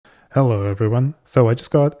Hello everyone. So I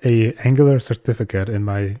just got a Angular certificate in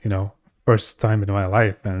my, first time in my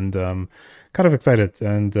life, and kind of excited.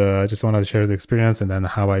 And I just wanted to share the experience and then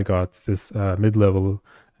how I got this mid-level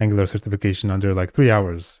Angular certification under like 3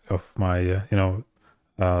 hours of my,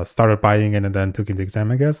 started buying it and then taking the exam,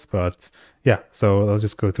 I guess. But yeah, so I'll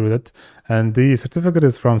just go through it. And the certificate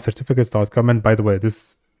is from certificates.com. And by the way,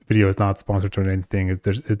 this video is not sponsored or anything.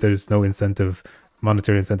 There's no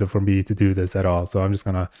monetary incentive for me to do this at all. So I'm just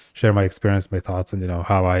gonna share my experience, my thoughts, and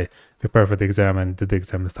how I prepare for the exam and did the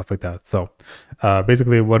exam and stuff like that. So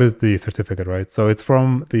basically, what is the certificate, right? So it's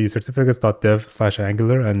from the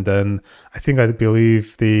certificates.dev/Angular, and then I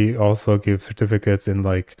believe they also give certificates in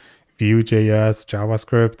like Vue.js,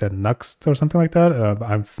 JavaScript, and Nuxt or something like that.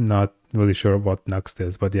 I'm not really sure what Nuxt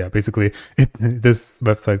is, but yeah, basically this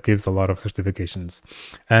website gives a lot of certifications.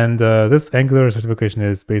 And this Angular certification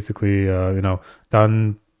is basically,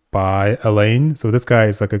 done by Elaine. So this guy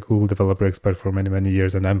is like a Google developer expert for many, many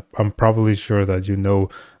years. And I'm probably sure that you know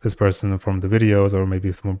this person from the videos or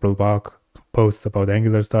maybe from blog posts about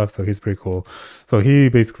Angular stuff. So he's pretty cool. So he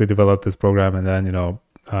basically developed this program and then,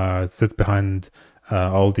 sits behind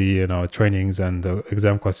all the trainings and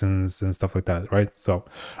exam questions and stuff like that, right? So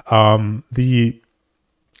the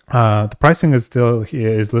pricing is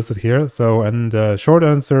listed here. So, and the short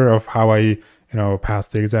answer of how I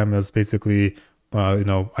passed the exam is basically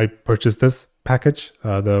I purchased this package,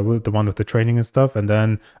 the one with the training and stuff, and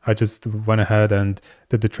then I just went ahead and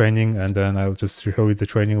did the training, and then I'll just show you the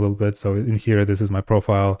training a little bit. So in here, this is my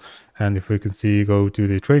profile, and if we can see, go to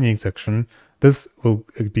the training section. This will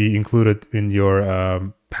be included in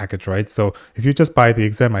your package, right? So if you just buy the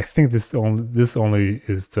exam, I think this only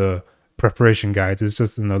is the preparation guides. It's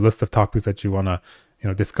just a list of topics that you want to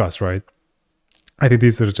discuss, right? I think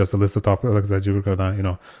these are just a list of topics that you're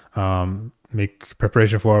gonna make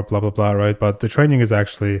preparation for, blah blah blah, right? But the training is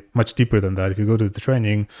actually much deeper than that. If you go to the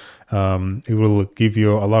training, it will give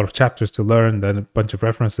you a lot of chapters to learn, then a bunch of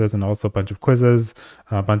references, and also a bunch of quizzes,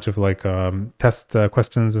 a bunch of like test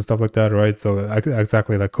questions and stuff like that, right? So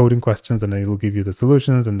exactly like coding questions, and then it will give you the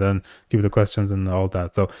solutions, and then give you the questions and all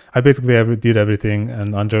that. So I basically did everything,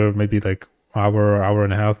 and under maybe like hour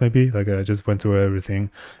and a half, maybe. Like I just went through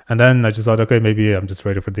everything, and then I just thought, okay, maybe I'm just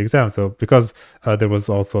ready for the exam. So because there was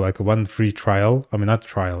also like one free trial, I mean not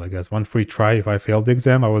trial, I guess one free try if I failed the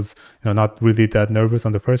exam, I was not really that nervous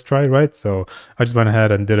on the first try, right? So I just went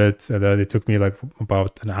ahead and did it, and then it took me like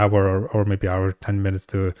about an hour or maybe hour 10 minutes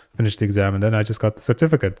to finish the exam, and then I just got the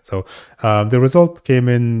certificate. So the result came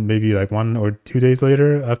in maybe like 1 or 2 days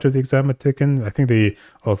later after the exam had taken. I think they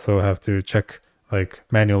also have to check like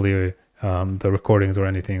manually the recordings or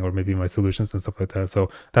anything, or maybe my solutions and stuff like that.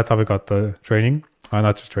 So that's how I got the training.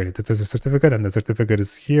 Not just training, this is a certificate, and the certificate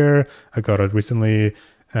is here. I got it recently,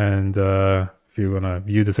 and if you want to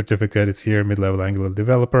view the certificate, it's here, mid-level Angular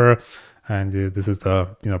developer, and this is the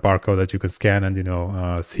barcode that you can scan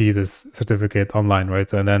and see this certificate online, right?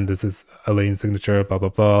 So and then this is Elaine's signature, blah blah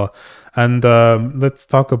blah. And let's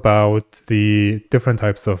talk about the different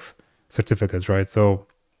types of certificates, right? So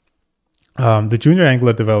the junior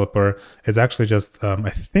Angular developer is actually just, I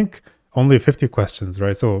think, only 50 questions,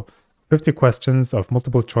 right? So 50 questions of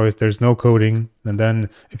multiple choice, there's no coding. And then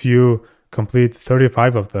if you complete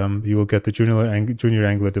 35 of them, you will get the junior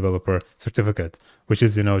Angular developer certificate, which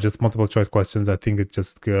is, just multiple choice questions. I think it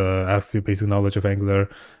just asks you basic knowledge of Angular,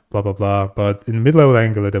 blah, blah, blah. But in mid-level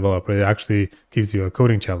Angular developer, it actually gives you a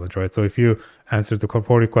coding challenge, right? So if you answer the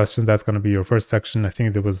 40 questions, that's going to be your first section. I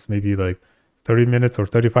think there was maybe like 30 minutes or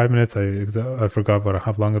 35 minutes. I forgot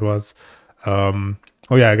how long it was. Oh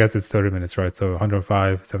yeah, I guess it's 30 minutes, right? So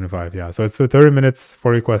 105, 75, yeah. So it's the 30 minutes,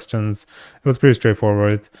 40 questions. It was pretty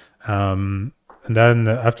straightforward. And then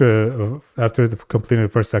after completing the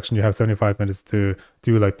first section, you have 75 minutes to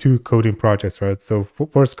do like 2 coding projects, right? So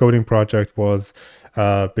first coding project was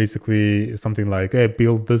basically something like, hey,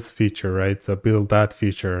 build this feature, right? So build that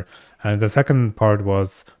feature. And the second part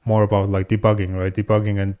was more about like debugging, right?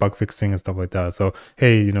 Debugging and bug fixing and stuff like that. So,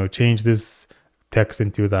 hey, change this text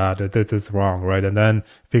into that is wrong, right? And then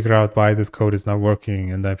figure out why this code is not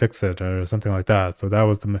working and then fix it or something like that. So that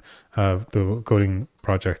was the coding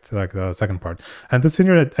project, like the second part. And the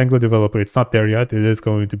senior Angular developer, it's not there yet. It is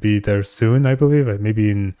going to be there soon, I believe, maybe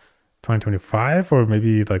in 2025 or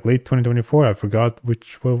maybe like late 2024. I forgot what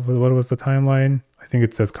was the timeline. I think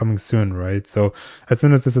it says coming soon, right? So as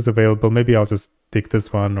soon as this is available, maybe I'll just take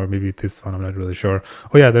this one or maybe this one. I'm not really sure.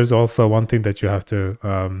 Oh yeah, there's also one thing that you have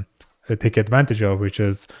to take advantage of, which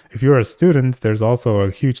is if you're a student, there's also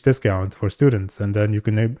a huge discount for students, and then you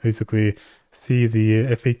can basically see the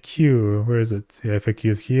FAQ. Where is it? The FAQ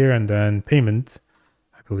is here, and then payment,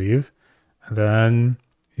 I believe, and then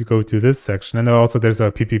you go to this section, and also there's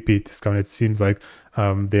a PPP discount. It seems like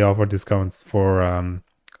they offer discounts for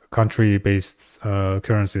country-based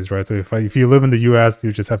currencies, right? So if you live in the U.S.,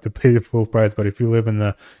 you just have to pay the full price. But if you live in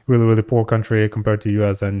a really really poor country compared to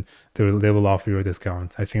U.S., then they will offer you a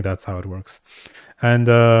discount. I think that's how it works. And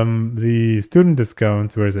the student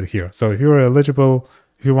discount, where is it here? So if you're eligible,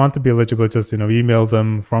 if you want to be eligible, just email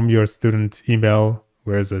them from your student email.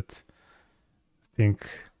 Where is it? I think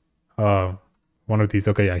one of these.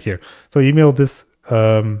 Okay, yeah, here. So email this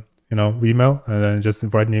email, and then just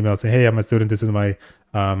write an email saying, hey, I'm a student, this is my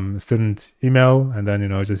student email, and then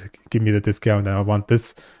just give me the discount, and I want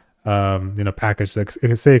this package. Like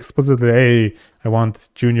say explicitly, hey, I want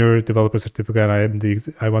junior developer certificate,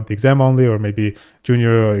 I want the exam only, or maybe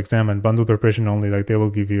junior or exam and bundle preparation only. Like they will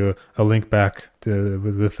give you a link back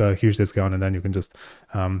with a huge discount, and then you can just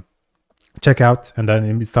check out and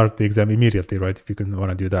then start the exam immediately, right? If you can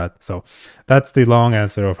want to do that. So that's the long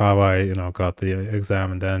answer of how I got the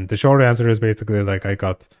exam. And then the short answer is basically like I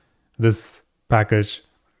got this package,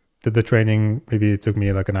 did the training, maybe it took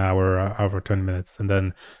me like an hour 20 minutes, and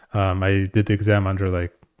then I did the exam under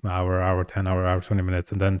like hour 10, hour 20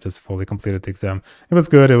 minutes, and then just fully completed the exam. It was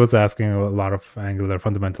good. It was asking a lot of Angular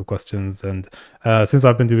fundamental questions, and since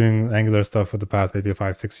I've been doing Angular stuff for the past maybe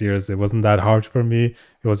 5-6 years, it wasn't that hard for me.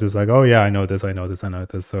 It was just like, oh yeah, I know this.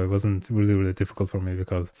 So it wasn't really really difficult for me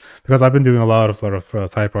because I've been doing a lot of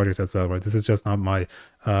side projects as well, right? This is just not my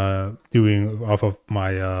doing off of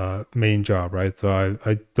my main job, right? So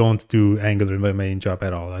I don't do Angular in my main job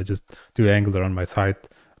at all. I just do Angular on my side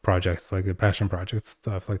projects, like passion projects,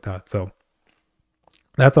 stuff like that. So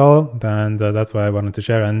that's all, and that's why I wanted to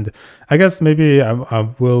share. And I guess maybe I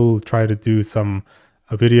will try to do some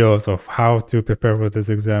videos of how to prepare for this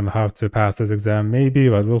exam, how to pass this exam, maybe,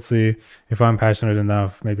 but we'll see. If I'm passionate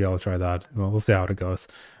enough, maybe I'll try that. We'll see how it goes.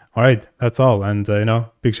 All right, that's all. And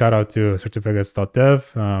big shout out to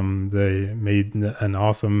certificates.dev. They made an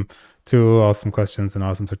awesome tool, awesome questions, and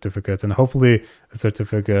awesome certificates. And hopefully the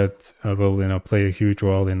certificate will play a huge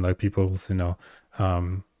role in like people's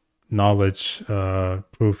knowledge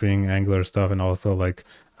proofing Angular stuff, and also like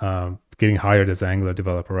getting hired as an Angular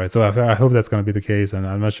developer, right? So I hope that's going to be the case, and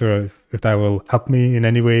I'm not sure if that will help me in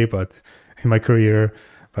any way, but in my career,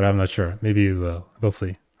 but I'm not sure. Maybe it will. We'll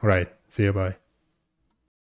see. All right, see you. Bye.